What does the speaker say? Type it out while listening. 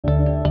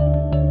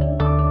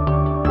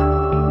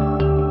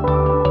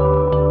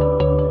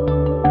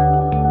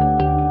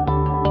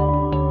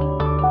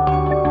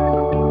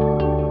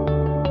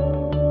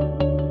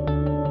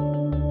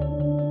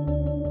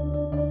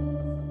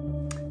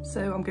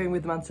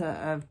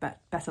Samantha of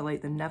Better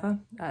Late Than Never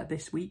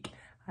this week,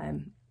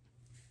 and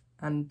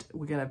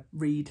we're going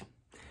to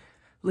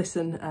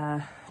listen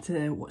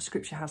to what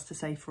Scripture has to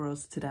say for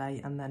us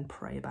today and then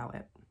pray about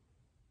it.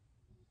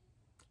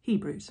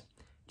 Hebrews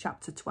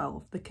chapter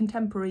 12, the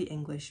Contemporary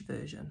English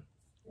Version.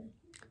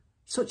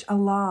 Such a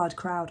large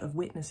crowd of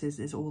witnesses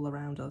is all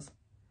around us,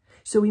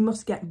 so we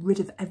must get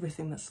rid of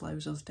everything that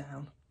slows us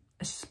down,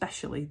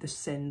 especially the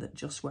sin that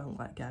just won't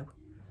let go.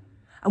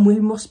 And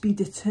we must be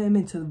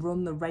determined to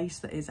run the race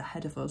that is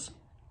ahead of us.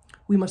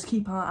 We must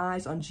keep our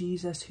eyes on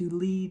Jesus, who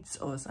leads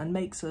us and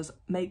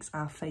makes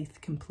our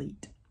faith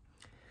complete.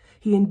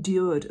 He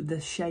endured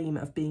the shame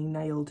of being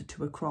nailed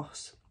to a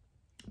cross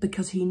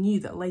because he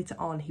knew that later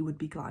on he would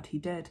be glad he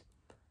did.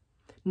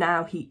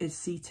 Now he is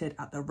seated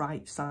at the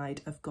right side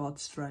of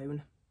God's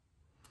throne.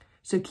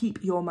 So keep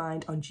your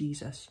mind on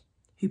Jesus,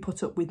 who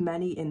put up with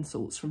many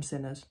insults from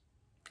sinners.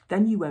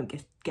 Then you won't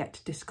get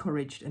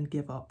discouraged and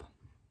give up.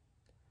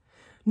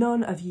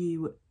 None of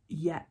you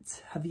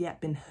have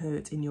yet been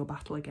hurt in your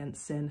battle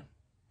against sin,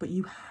 but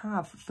you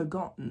have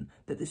forgotten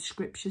that the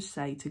Scriptures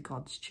say to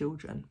God's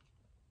children,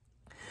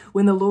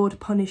 when the Lord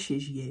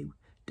punishes you,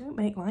 don't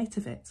make light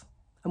of it.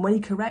 And when he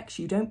corrects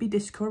you, don't be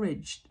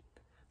discouraged.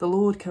 The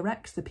Lord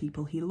corrects the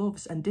people he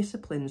loves and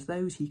disciplines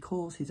those he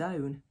calls his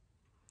own.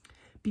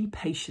 Be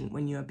patient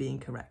when you are being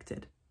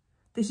corrected.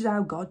 This is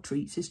how God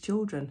treats his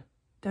children.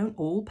 Don't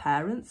all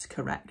parents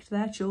correct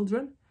their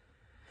children?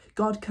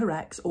 God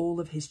corrects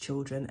all of his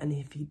children, and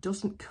if he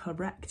doesn't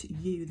correct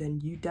you, then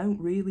you don't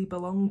really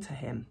belong to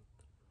him.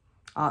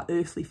 Our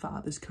earthly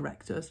fathers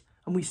correct us,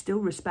 and we still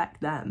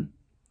respect them.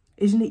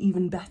 Isn't it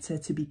even better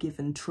to be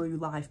given true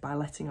life by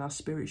letting our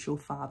spiritual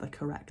Father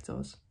correct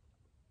us?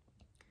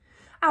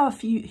 Our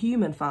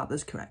human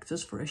fathers correct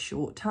us for a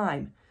short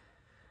time,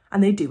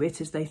 and they do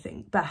it as they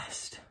think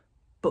best.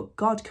 But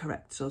God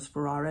corrects us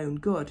for our own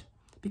good,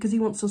 because he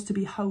wants us to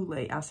be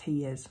holy as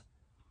he is.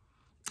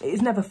 It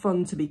is never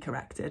fun to be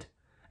corrected.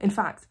 In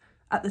fact,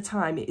 at the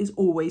time, it is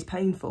always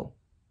painful.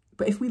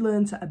 But if we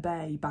learn to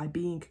obey by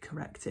being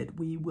corrected,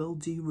 we will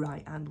do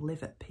right and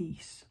live at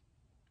peace.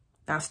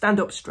 Now stand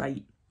up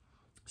straight.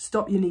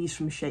 Stop your knees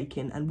from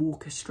shaking and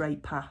walk a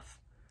straight path.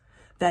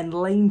 Then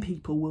lame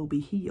people will be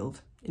healed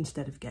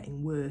instead of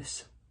getting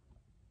worse.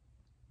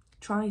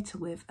 Try to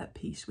live at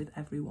peace with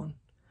everyone.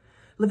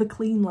 Live a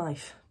clean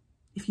life.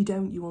 If you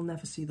don't, you will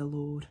never see the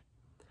Lord.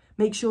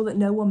 Make sure that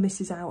no one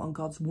misses out on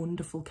God's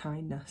wonderful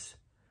kindness.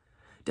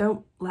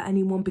 Don't let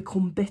anyone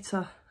become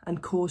bitter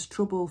and cause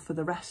trouble for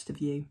the rest of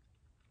you.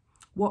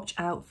 Watch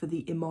out for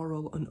the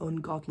immoral and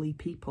ungodly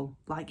people,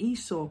 like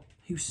Esau,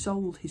 who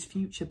sold his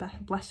future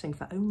blessing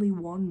for only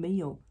one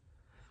meal.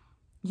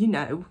 You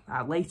know,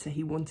 later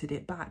he wanted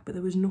it back, but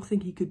there was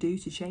nothing he could do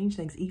to change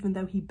things, even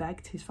though he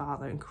begged his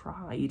father and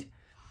cried.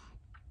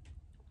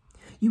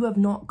 You have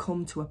not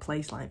come to a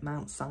place like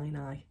Mount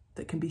Sinai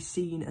that can be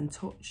seen and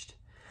touched.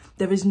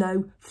 There is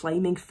no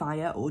flaming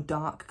fire or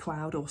dark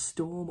cloud or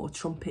storm or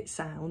trumpet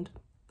sound.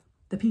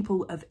 The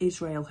people of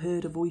Israel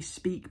heard a voice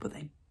speak, but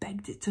they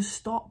begged it to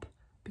stop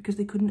because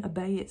they couldn't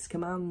obey its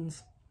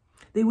commands.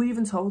 They were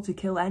even told to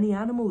kill any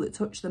animal that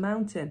touched the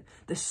mountain.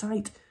 The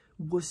sight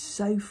was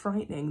so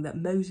frightening that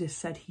Moses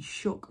said he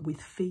shook with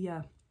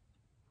fear.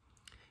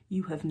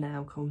 You have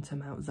now come to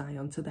Mount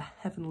Zion, to the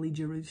heavenly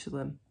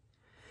Jerusalem.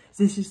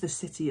 This is the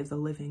city of the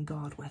living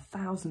God, where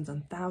thousands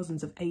and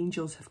thousands of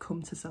angels have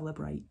come to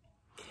celebrate.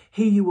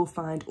 Here you will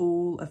find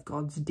all of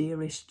God's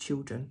dearest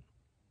children,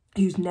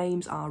 whose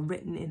names are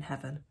written in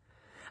heaven.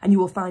 And you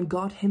will find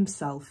God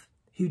himself,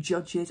 who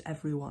judges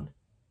everyone.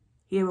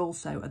 Here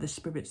also are the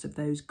spirits of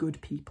those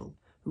good people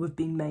who have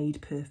been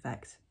made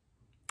perfect.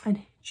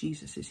 And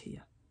Jesus is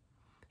here.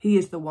 He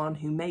is the one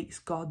who makes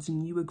God's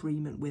new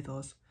agreement with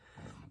us.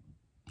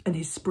 And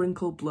his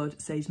sprinkled blood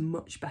says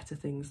much better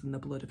things than the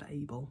blood of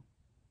Abel.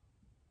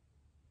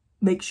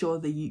 Make sure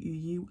that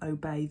you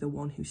obey the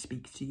one who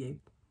speaks to you.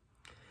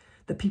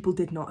 The people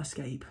did not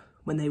escape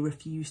when they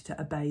refused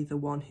to obey the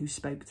one who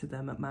spoke to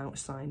them at Mount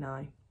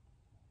Sinai.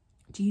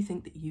 Do you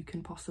think that you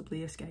can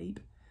possibly escape?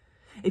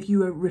 If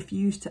you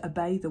refuse to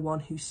obey the one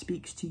who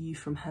speaks to you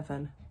from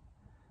heaven.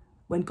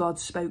 When God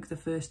spoke the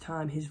first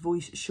time, his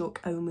voice shook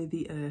only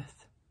the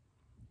earth.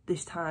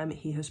 This time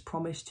he has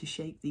promised to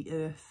shake the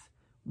earth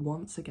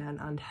once again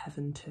and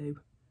heaven too.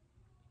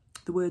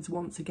 The words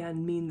once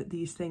again mean that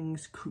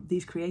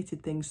these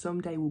created things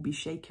someday will be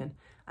shaken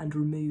and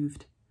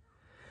removed.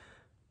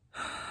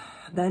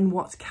 Then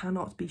what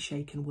cannot be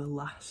shaken will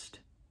last.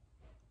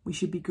 We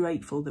should be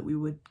grateful that we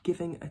were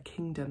given a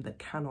kingdom that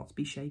cannot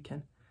be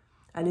shaken.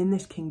 And in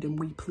this kingdom,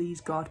 we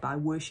please God by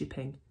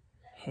worshipping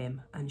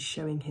him and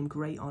showing him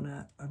great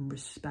honour and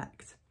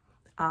respect.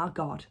 Our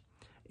God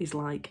is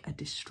like a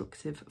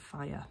destructive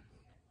fire.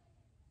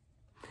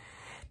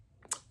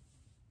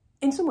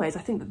 In some ways,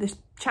 I think that this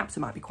chapter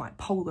might be quite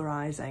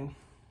polarising.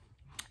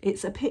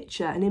 It's a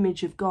picture, an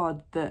image of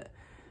God that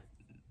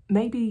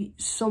maybe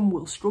some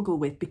will struggle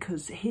with,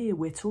 because here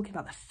we're talking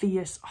about the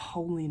fierce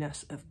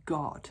holiness of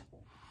God.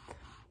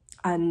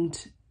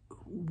 And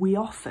we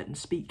often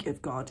speak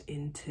of God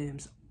in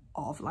terms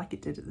of, like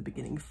it did at the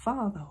beginning,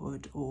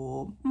 fatherhood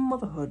or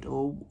motherhood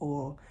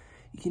or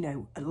you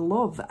know,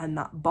 love and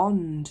that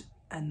bond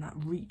and that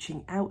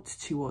reaching out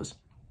to us.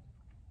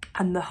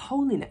 And the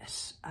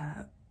holiness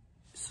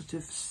sort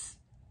of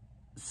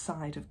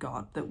side of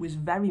God that was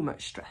very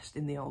much stressed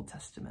in the Old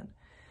Testament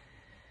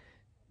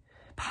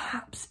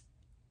perhaps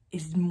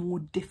is more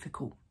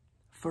difficult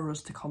for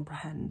us to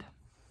comprehend.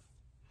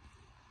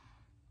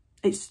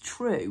 It's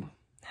true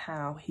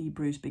how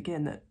Hebrews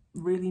begin that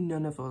really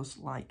none of us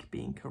like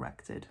being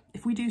corrected.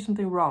 If we do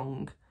something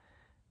wrong,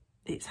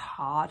 it's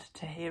hard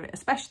to hear it,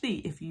 especially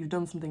if you've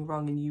done something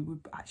wrong and you were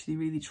actually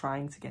really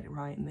trying to get it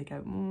right and they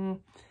go,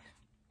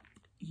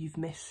 you've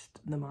missed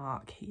the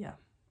mark here.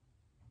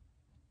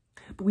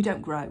 But we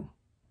don't grow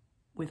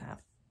without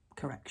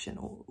correction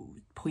or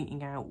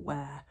pointing out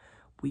where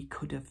we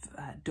could have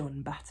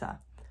done better.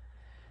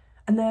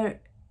 And there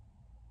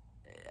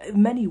are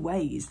many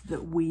ways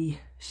that we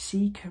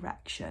see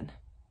correction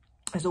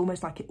as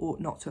almost like it ought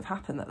not to have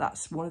happened,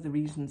 that's one of the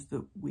reasons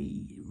that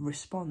we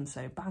respond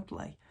so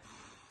badly.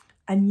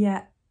 And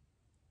yet,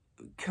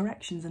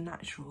 correction's a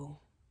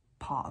natural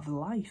part of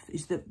life.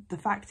 Is that the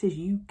fact is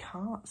you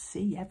can't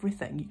see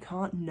everything, you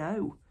can't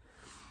know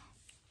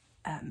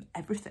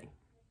everything.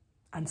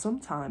 And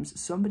sometimes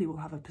somebody will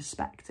have a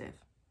perspective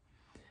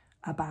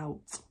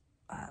about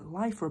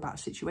life or about a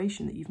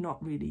situation that you've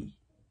not really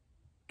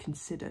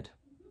considered.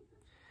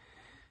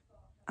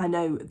 I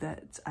know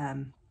that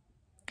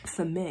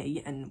for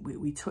me, and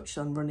we touched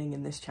on running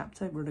in this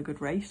chapter, run a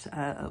good race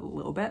a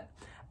little bit.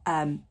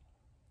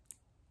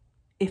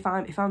 If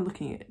I'm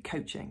looking at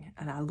coaching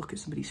and I look at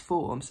somebody's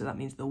form, so that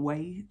means the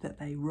way that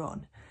they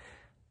run,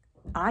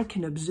 I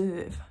can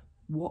observe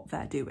what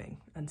they're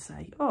doing and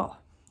say, oh,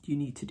 you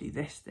need to do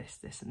this, this,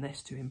 this, and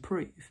this to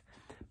improve.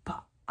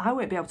 But I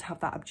won't be able to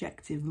have that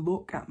objective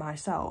look at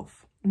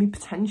myself. I mean,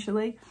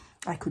 potentially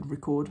I could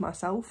record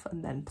myself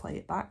and then play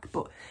it back,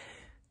 but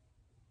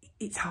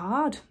it's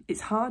hard.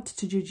 It's hard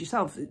to judge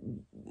yourself.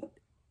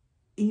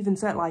 Even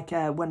so, like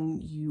when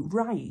you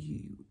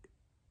write,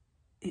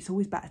 it's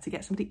always better to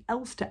get somebody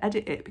else to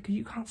edit it because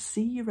you can't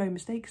see your own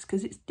mistakes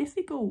because it's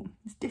difficult.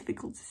 It's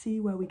difficult to see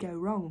where we go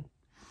wrong.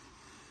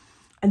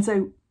 And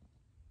so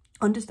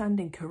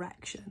understanding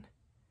correction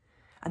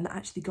and that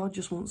actually God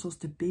just wants us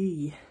to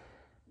be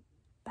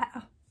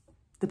better,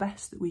 the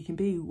best that we can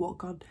be. What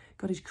God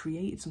has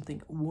created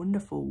something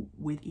wonderful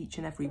with each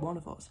and every one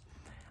of us,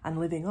 and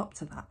living up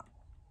to that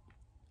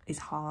is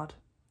hard.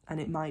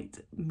 And it might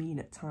mean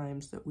at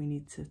times that we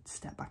need to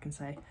step back and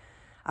say,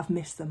 I've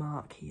missed the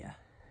mark here.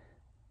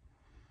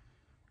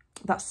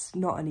 That's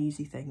not an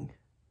easy thing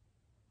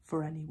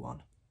for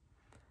anyone.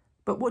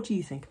 But what do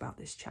you think about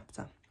this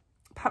chapter?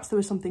 Perhaps there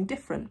was something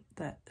different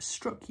that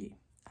struck you.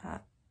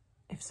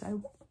 If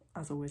so,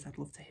 as always, I'd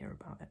love to hear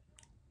about it.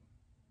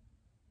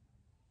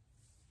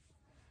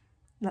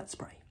 Let's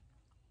pray.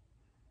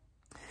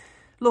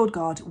 Lord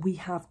God, we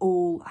have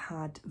all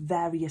had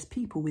various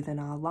people within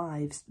our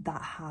lives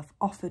that have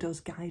offered us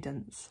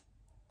guidance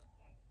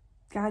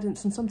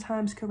and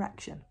sometimes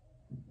correction.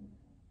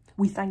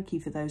 We thank you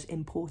for those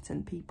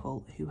important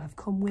people who have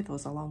come with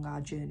us along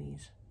our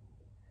journeys.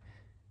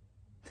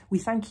 We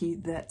thank you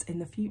that in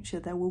the future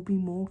there will be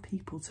more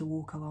people to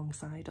walk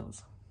alongside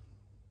us.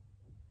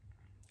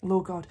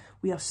 Lord God,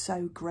 we are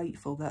so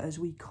grateful that as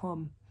we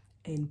come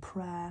in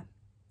prayer,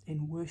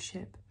 in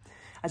worship,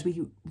 as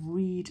we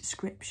read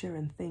scripture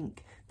and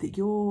think, that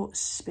your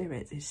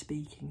Spirit is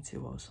speaking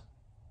to us.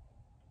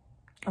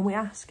 And we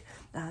ask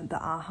that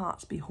our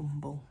hearts be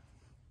humble,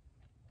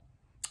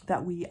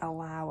 that we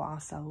allow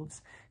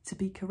ourselves to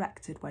be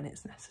corrected when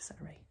it's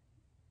necessary.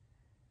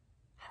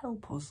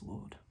 Help us,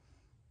 Lord,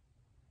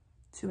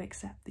 to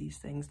accept these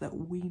things, that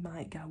we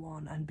might go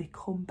on and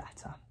become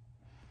better,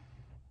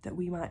 that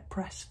we might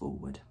press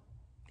forward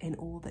in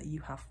all that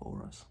you have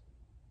for us.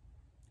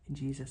 In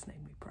Jesus'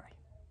 name we pray.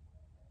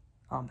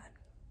 Amen.